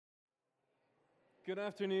Good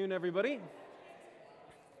afternoon, everybody.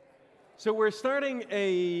 So we're starting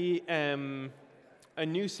a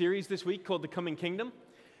new series this week called The Coming Kingdom.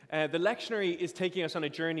 The lectionary is taking us on a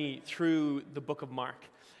journey through the book of Mark.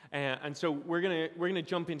 And so we're gonna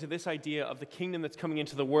jump into this idea of the kingdom that's coming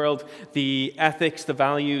into the world, the ethics, the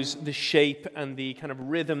values, the shape, and the kind of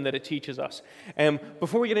rhythm that it teaches us.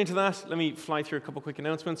 Before we get into that, let me fly through a couple quick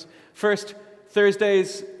announcements. First,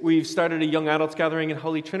 Thursdays, we've started a young adults gathering in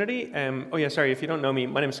Holy Trinity. If you don't know me,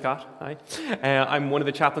 my name's Scott. Hi. I'm one of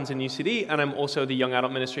the chaplains in UCD, and I'm also the young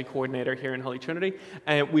adult ministry coordinator here in Holy Trinity.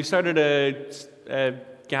 We've started a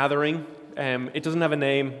gathering. It doesn't have a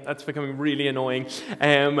name. That's becoming really annoying.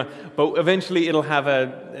 But eventually it'll have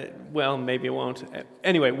maybe it won't.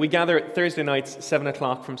 Anyway, we gather Thursday nights, 7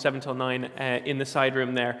 o'clock, from 7 till 9 in the side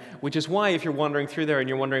room there, which is why if you're wandering through there and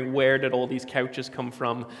you're wondering where did all these couches come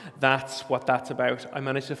from, that's what that's about. I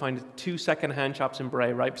managed to find 2 second-hand shops in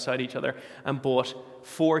Bray right beside each other and bought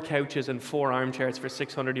 4 couches and 4 armchairs for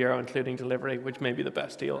 €600, including delivery, which may be the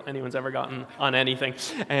best deal anyone's ever gotten on anything.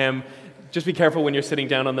 Just be careful when you're sitting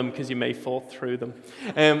down on them because you may fall through them.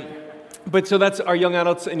 But so that's our young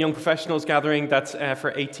adults and young professionals gathering. That's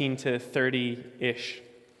for 18 to 30-ish.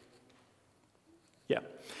 Yeah.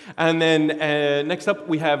 And then next up,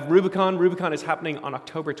 we have Rubicon. Rubicon is happening on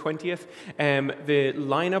October 20th. The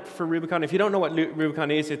lineup for Rubicon, if you don't know what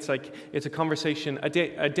Rubicon is, it's a conversation, a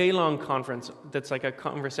day-long conference that's like a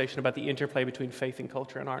conversation about the interplay between faith and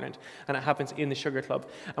culture in Ireland. And it happens in the Sugar Club.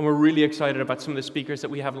 And we're really excited about some of the speakers that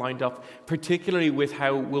we have lined up, particularly with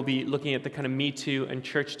how we'll be looking at the kind of Me Too and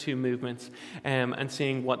Church Too movements and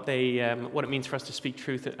seeing what it means for us to speak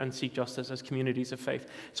truth and seek justice as communities of faith.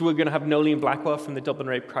 So we're going to have Nolene Blackwell from the Dublin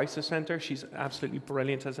Rape Crisis Centre. She's absolutely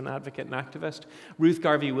brilliant as an advocate and activist. Ruth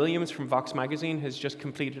Garvey-Williams from Vox Magazine has just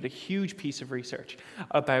completed a huge piece of research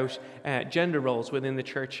about gender roles within the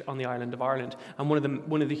church on the island of Ireland. And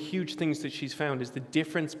one of the huge things that she's found is the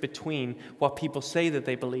difference between what people say that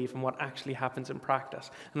they believe and what actually happens in practice.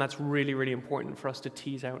 And that's really, really important for us to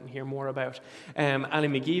tease out and hear more about. Ali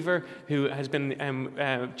McGeever, who has been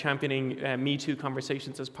championing Me Too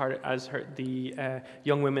conversations as the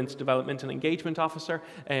Young Women's Development and Engagement Officer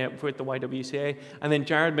with the YWCA, and then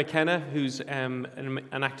Jared McKenna, who's an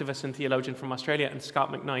activist and theologian from Australia, and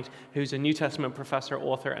Scott McKnight, who's a New Testament professor,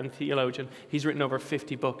 author, and theologian. He's written over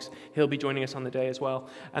 50 books. He'll be joining us on the day as well.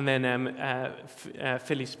 And then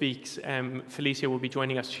Philly Speaks. Felicia will be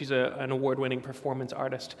joining us. She's an award-winning performance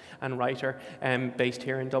artist and writer based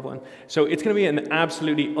here in Dublin. So it's going to be an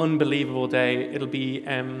absolutely unbelievable day. It'll be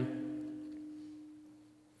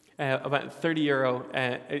about €30.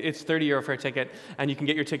 It's €30 for a ticket, and you can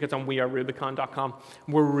get your tickets on wearerubicon.com.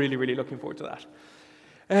 We're really, really looking forward to that.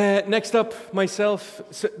 Next up, myself.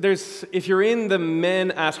 So if you're in the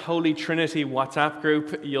Men at Holy Trinity WhatsApp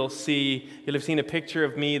group, you'll have seen a picture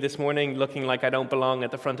of me this morning looking like I don't belong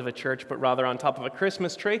at the front of a church, but rather on top of a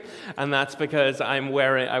Christmas tree, and that's because I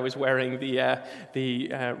was wearing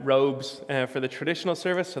the robes for the traditional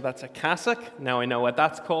service. So that's a cassock. Now I know what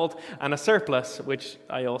that's called, and a surplice, which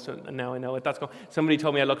now I know what that's called. Somebody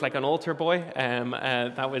told me I look like an altar boy.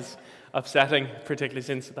 That was upsetting, particularly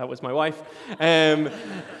since that was my wife.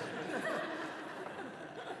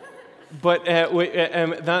 But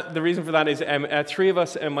the reason for that is 3 of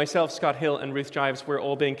us, myself, Scott Hill, and Ruth Jives, we're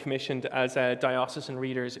all being commissioned as diocesan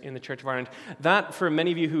readers in the Church of Ireland. That, for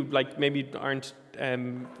many of you who maybe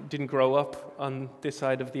didn't grow up on this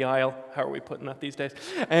side of the aisle, how are we putting that these days?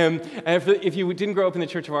 If you didn't grow up in the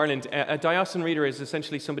Church of Ireland, a diocesan reader is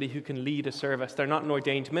essentially somebody who can lead a service. They're not an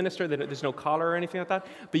ordained minister, there's no collar or anything like that,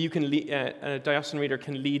 but a diocesan reader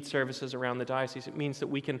can lead services around the diocese. It means that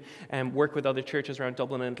we can work with other churches around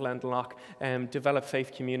Dublin and Glendalough, develop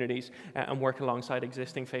faith communities, and work alongside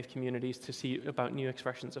existing faith communities to see about new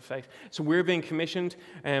expressions of faith. So we're being commissioned,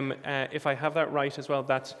 if I have that right as well,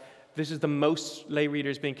 this is the most lay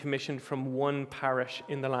readers being commissioned from one parish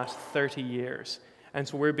in the last 30 years. And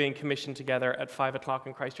so we're being commissioned together at 5 o'clock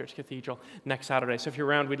in Christchurch Cathedral next Saturday. So if you're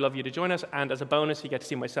around, we'd love you to join us. And as a bonus, you get to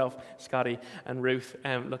see myself, Scotty, and Ruth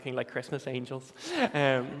looking like Christmas angels.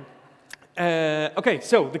 Okay,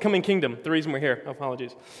 so the coming kingdom, the reason we're here.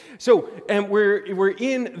 Apologies. So we're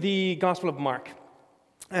in the Gospel of Mark.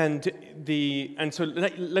 And so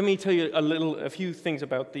let me tell you a few things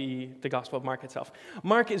about the Gospel of Mark itself.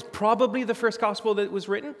 Mark is probably the first gospel that was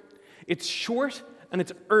written. It's short and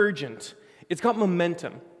it's urgent. It's got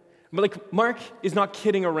momentum. But Mark is not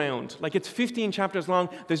kidding around. It's 15 chapters long.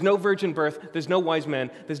 There's no virgin birth. There's no wise men.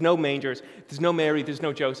 There's no mangers. There's no Mary. There's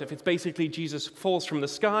no Joseph. It's basically Jesus falls from the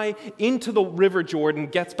sky into the River Jordan,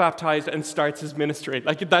 gets baptized, and starts his ministry.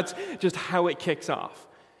 That's just how it kicks off.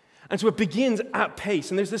 And so it begins at pace,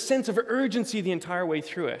 and there's this sense of urgency the entire way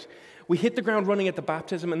through it. We hit the ground running at the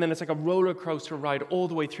baptism, and then it's like a roller coaster ride all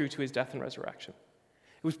the way through to his death and resurrection.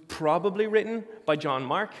 It was probably written by John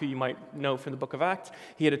Mark, who you might know from the book of Acts.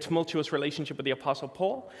 He had a tumultuous relationship with the Apostle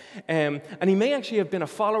Paul. And he may actually have been a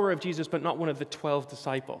follower of Jesus, but not one of the 12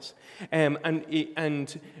 disciples.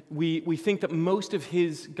 And we think that most of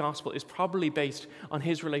his gospel is probably based on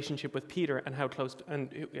his relationship with Peter and how close,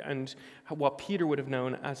 and what Peter would have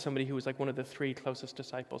known as somebody who was like one of the 3 closest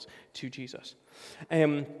disciples to Jesus.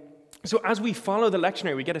 So as we follow the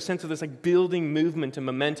lectionary, we get a sense of this like building movement and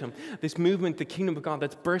momentum, this movement, the kingdom of God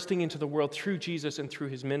that's bursting into the world through Jesus and through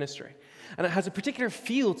his ministry. And it has a particular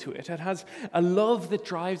feel to it. It has a love that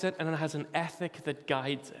drives it, and it has an ethic that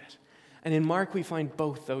guides it. And in Mark, we find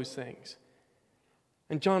both those things.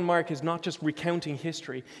 And John Mark is not just recounting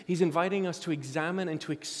history. He's inviting us to examine and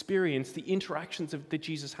to experience the interactions that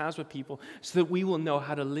Jesus has with people so that we will know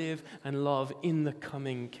how to live and love in the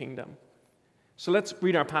coming kingdom. So let's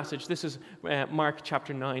read our passage. This is Mark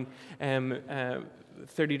chapter 9,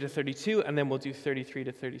 30 to 32, and then we'll do 33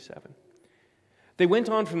 to 37. They went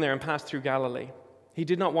on from there and passed through Galilee. He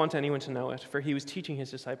did not want anyone to know it, for he was teaching his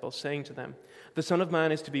disciples, saying to them, "The Son of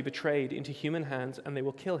Man is to be betrayed into human hands, and they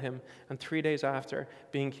will kill him, and 3 days after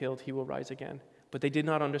being killed, he will rise again." But they did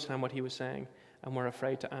not understand what he was saying, and were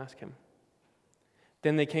afraid to ask him.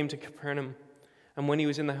 Then they came to Capernaum, and when he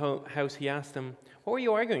was in the house, he asked them, "What were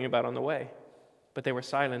you arguing about on the way?" But they were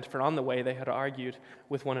silent, for on the way they had argued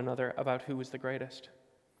with one another about who was the greatest.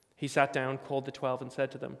 He sat down, called the 12, and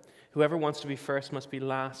said to them, "Whoever wants to be first must be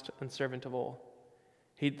last and servant of all."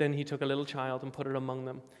 Then he took a little child and put it among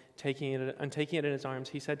them. Taking it in his arms,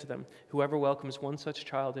 he said to them, "Whoever welcomes one such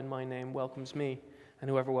child in my name welcomes me, and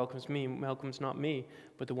whoever welcomes me welcomes not me,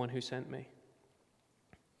 but the one who sent me."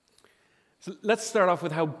 So let's start off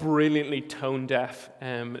with how brilliantly tone deaf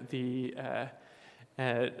the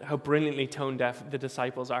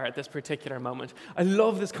disciples are at this particular moment. I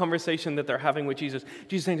love this conversation that they're having with Jesus.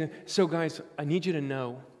 Jesus saying to them, "So guys, I need you to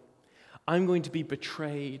know, I'm going to be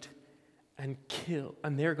betrayed and killed,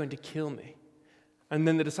 and they're going to kill me." And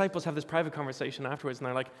then the disciples have this private conversation afterwards, and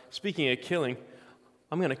they're like, "Speaking of killing,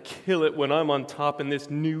 I'm going to kill it when I'm on top in this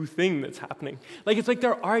new thing that's happening." Like it's like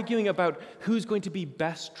they're arguing about who's going to be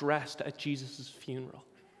best dressed at Jesus' funeral.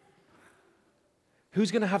 Who's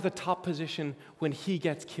going to have the top position when he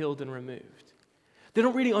gets killed and removed? They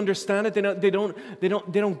don't really understand it. They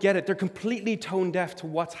don't get it. They're completely tone deaf to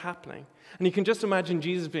what's happening. And you can just imagine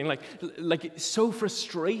Jesus being like so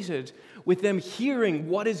frustrated with them hearing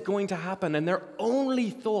what is going to happen, and their only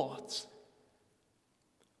thoughts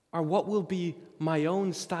are what will be my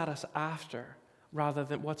own status after, rather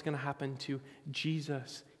than what's going to happen to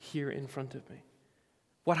Jesus here in front of me.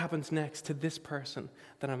 What happens next to this person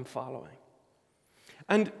that I'm following?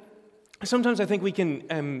 And sometimes I think we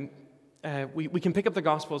can pick up the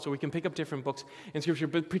Gospels, or we can pick up different books in Scripture,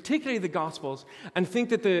 but particularly the Gospels, and think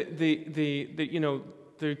that the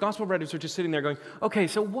Gospel writers are just sitting there going, "Okay,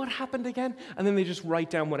 so what happened again?" And then they just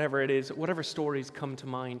write down whatever it is, whatever stories come to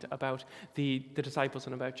mind about the disciples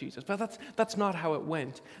and about Jesus. But that's not how it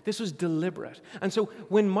went. This was deliberate. And so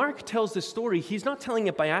when Mark tells this story, he's not telling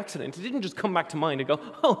it by accident. It didn't just come back to mind and go,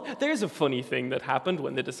 "Oh, there's a funny thing that happened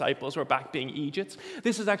when the disciples were back being Egypts."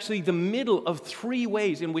 This is actually the middle of 3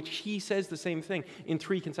 ways in which he says the same thing in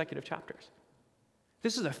 3 consecutive chapters.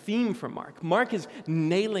 This is a theme for Mark. Mark is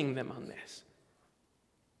nailing them on this.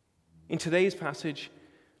 In today's passage,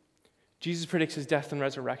 Jesus predicts his death and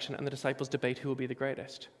resurrection, and the disciples debate who will be the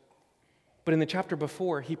greatest. But in the chapter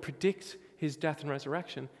before, he predicts his death and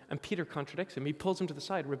resurrection, and Peter contradicts him. He pulls him to the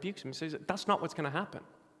side, rebukes him, he says, "That's not what's going to happen."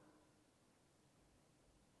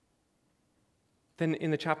 Then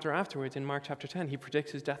in the chapter afterwards, in Mark chapter 10, he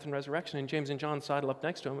predicts his death and resurrection, and James and John sidle up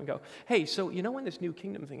next to him and go, "Hey, so you know when this new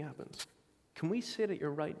kingdom thing happens, can we sit at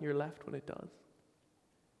your right and your left when it does?"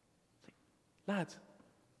 Lads,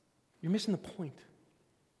 you're missing the point.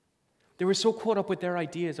 They were so caught up with their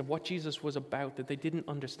ideas of what Jesus was about that they didn't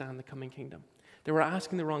understand the coming kingdom. They were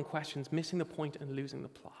asking the wrong questions, missing the point, and losing the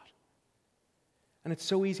plot. And it's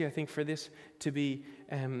so easy, I think, for this to be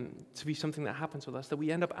something that happens with us, that we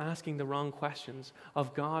end up asking the wrong questions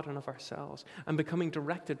of God and of ourselves, and becoming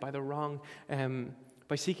directed by the wrong,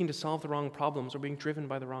 by seeking to solve the wrong problems, or being driven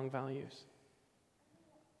by the wrong values.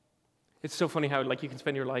 It's so funny how, you can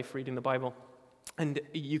spend your life reading the Bible, and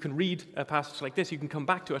you can read a passage like this. You can come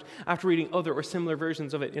back to it after reading other or similar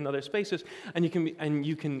versions of it in other spaces, and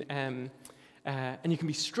you can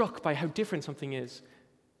be struck by how different something is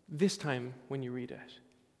this time when you read it.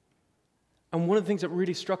 And one of the things that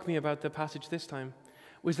really struck me about the passage this time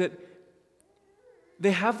was that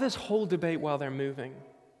they have this whole debate while they're moving,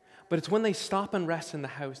 But it's when they stop and rest in the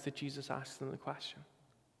house that Jesus asks them the question.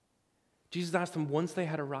 Jesus asked them once they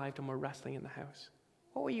had arrived and were resting in the house,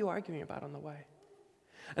 what were you arguing about on the way?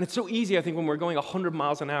 And it's so easy, I think, when we're going 100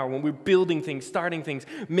 miles an hour, when we're building things, starting things,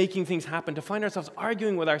 making things happen, to find ourselves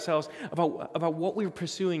arguing with ourselves about what we're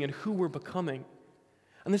pursuing and who we're becoming.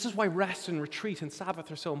 And this is why rest and retreat and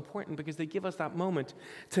Sabbath are so important, because they give us that moment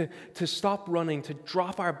to stop running, to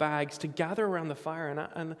drop our bags, to gather around the fire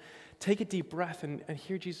and take a deep breath and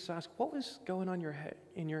hear Jesus ask, what was going on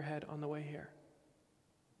in your head on the way here?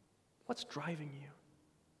 What's driving you?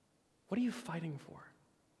 What are you fighting for?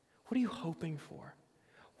 What are you hoping for?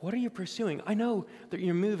 What are you pursuing? I know that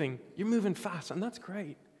you're moving fast, and that's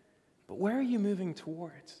great. But where are you moving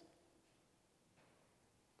towards?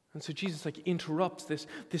 And so Jesus interrupts this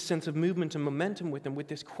sense of movement and momentum with them with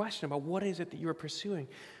this question about what is it that you're pursuing.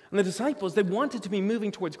 And the disciples, they wanted to be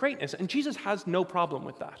moving towards greatness, and Jesus has no problem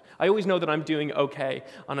with that. I always know that I'm doing okay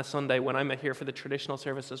on a Sunday when I'm here for the traditional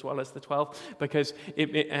service as well as the 12, because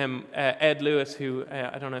Ed Lewis, who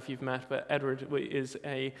I don't know if you've met, but Edward is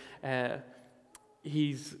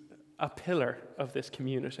he's a pillar of this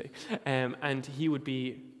community, and he would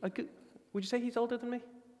be would you say he's older than me?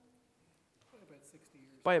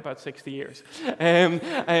 By about 60 years.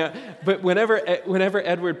 But whenever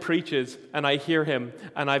Edward preaches and I hear him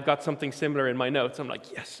and I've got something similar in my notes, I'm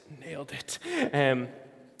like, yes, nailed it.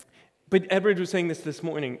 But Edward was saying this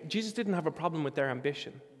morning. Jesus didn't have a problem with their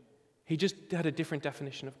ambition. He just had a different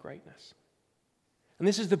definition of greatness. And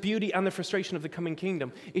this is the beauty and the frustration of the coming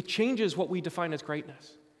kingdom. It changes what we define as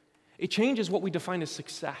greatness. It changes what we define as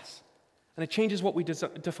success. And it changes what we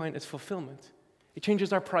define as fulfillment. It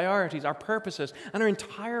changes our priorities, our purposes, and our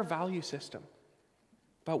entire value system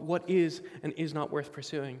about what is and is not worth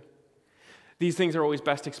pursuing. These things are always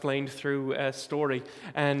best explained through a story,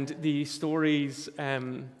 and the stories,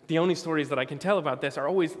 the only stories that I can tell about this they're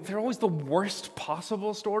always the worst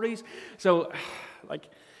possible stories. So,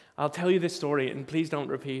 I'll tell you this story, and please don't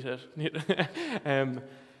repeat it.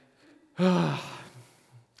 A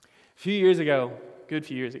few years ago,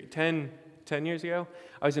 10 years ago,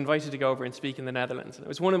 I was invited to go over and speak in the Netherlands. And it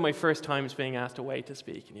was one of my first times being asked away to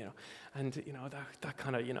speak, that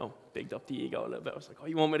kind of, bigged up the ego a little bit. I was like, oh,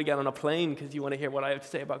 you want me to get on a plane because you want to hear what I have to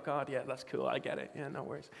say about God? Yeah, that's cool, I get it. Yeah, no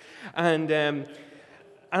worries. And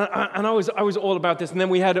I was all about this. And then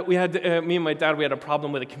we had me and my dad, we had a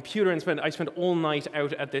problem with a computer, and I spent all night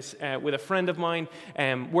out at this with a friend of mine,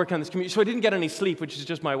 working on this computer. So I didn't get any sleep, which is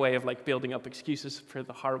just my way of building up excuses for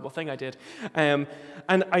the horrible thing I did. And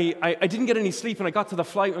I didn't get any sleep, and I got to the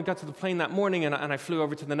plane that morning, and I flew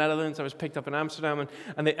over to the Netherlands. I was picked up in Amsterdam,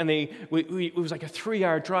 and it was like a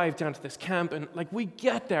 3-hour drive down to this camp, and we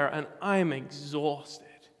get there, and I'm exhausted.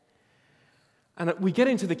 And we get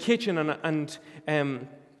into the kitchen, and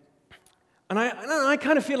I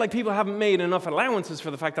kind of feel like people haven't made enough allowances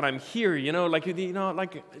for the fact that I'm here,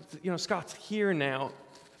 Scott's here now.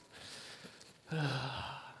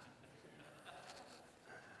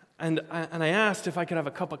 And I asked if I could have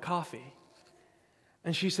a cup of coffee.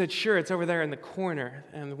 And she said, sure, it's over there in the corner.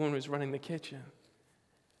 And the woman was running the kitchen.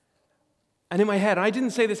 And in my head, I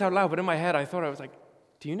didn't say this out loud, but in my head, I thought, I was like,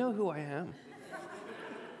 do you know who I am?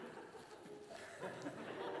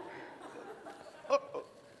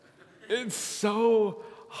 It's so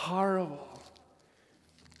horrible.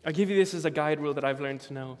 I give you this as a guide rule that I've learned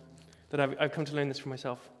to know, that I've come to learn this for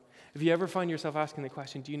myself. If you ever find yourself asking the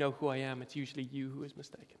question, do you know who I am? It's usually you who is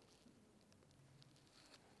mistaken.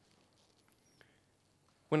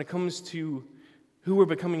 When it comes to who we're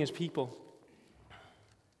becoming as people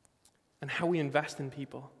and how we invest in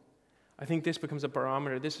people, I think this becomes a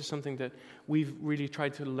barometer. This is something that we've really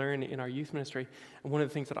tried to learn in our youth ministry. And one of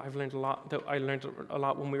the things that I learned a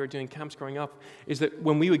lot when we were doing camps growing up, is that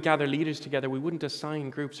when we would gather leaders together, we wouldn't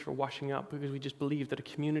assign groups for washing up, because we just believed that a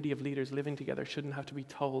community of leaders living together shouldn't have to be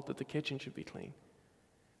told that the kitchen should be clean,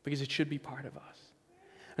 because it should be part of us.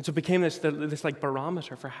 And so it became this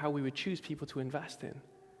barometer for how we would choose people to invest in.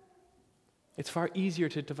 It's far easier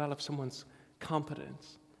to develop someone's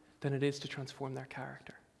competence than it is to transform their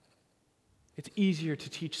character. It's easier to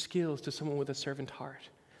teach skills to someone with a servant heart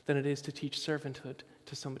than it is to teach servanthood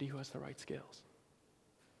to somebody who has the right skills.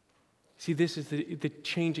 See, this is the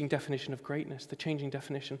changing definition of greatness, the changing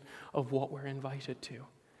definition of what we're invited to.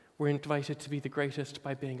 We're invited to be the greatest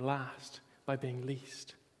by being last, by being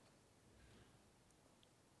least.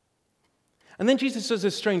 And then Jesus does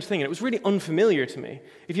this strange thing, and it was really unfamiliar to me.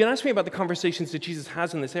 If you had asked me about the conversations that Jesus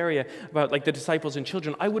has in this area about the disciples and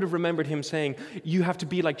children, I would have remembered him saying, you have to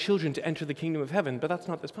be like children to enter the kingdom of heaven, but that's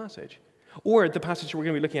not this passage. Or the passage we're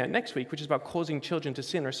going to be looking at next week, which is about causing children to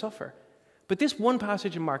sin or suffer. But this one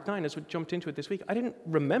passage in Mark 9, as we jumped into it this week, I didn't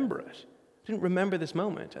remember it. I didn't remember this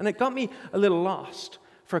moment. And it got me a little lost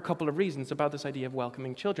for a couple of reasons about this idea of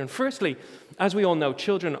welcoming children. Firstly, as we all know,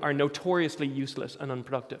 children are notoriously useless and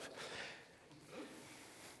unproductive.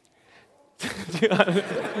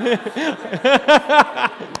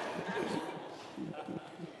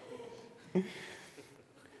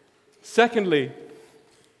 Secondly,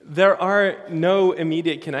 there are no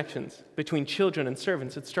immediate connections between children and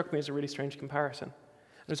servants. It struck me as a really strange comparison.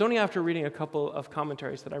 It was only after reading a couple of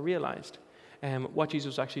commentaries that I realized what Jesus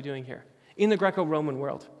was actually doing here. In the Greco-Roman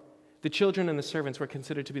world, the children and the servants were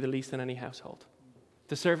considered to be the least in any household.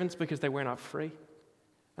 The servants because they were not free,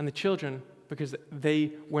 and the children because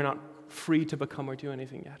they were not free to become or do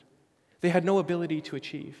anything yet. They had no ability to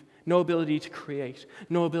achieve, no ability to create,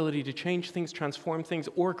 no ability to change things, transform things,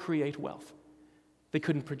 or create wealth. They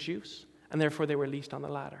couldn't produce, and therefore they were least on the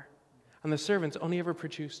ladder. And the servants only ever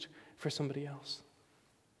produced for somebody else.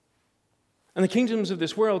 And the kingdoms of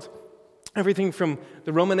this world, everything from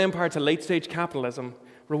the Roman Empire to late-stage capitalism,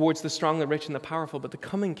 rewards the strong, the rich, and the powerful, but the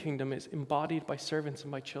coming kingdom is embodied by servants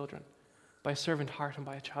and by children, by a servant heart and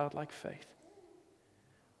by a childlike faith.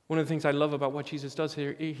 One of the things I love about what Jesus does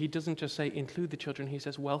here, he doesn't just say include the children, he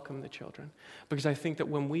says welcome the children. Because I think that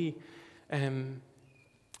when we,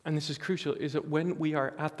 and this is crucial, is that when we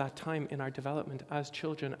are at that time in our development as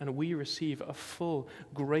children and we receive a full,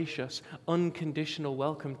 gracious, unconditional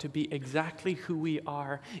welcome to be exactly who we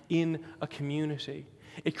are in a community,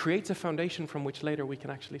 it creates a foundation from which later we can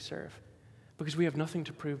actually serve. Because we have nothing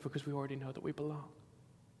to prove because we already know that we belong.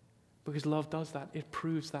 Because love does that. It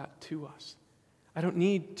proves that to us. I don't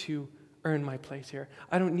need to earn my place here.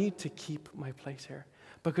 I don't need to keep my place here.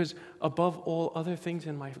 Because above all other things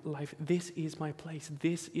in my life, this is my place.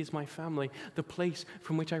 This is my family. The place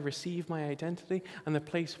from which I receive my identity and the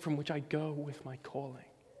place from which I go with my calling.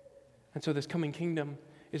 And so this coming kingdom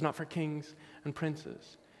is not for kings and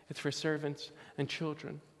princes. It's for servants and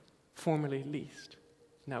children, formerly least,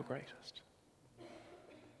 now greatest.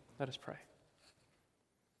 Let us pray.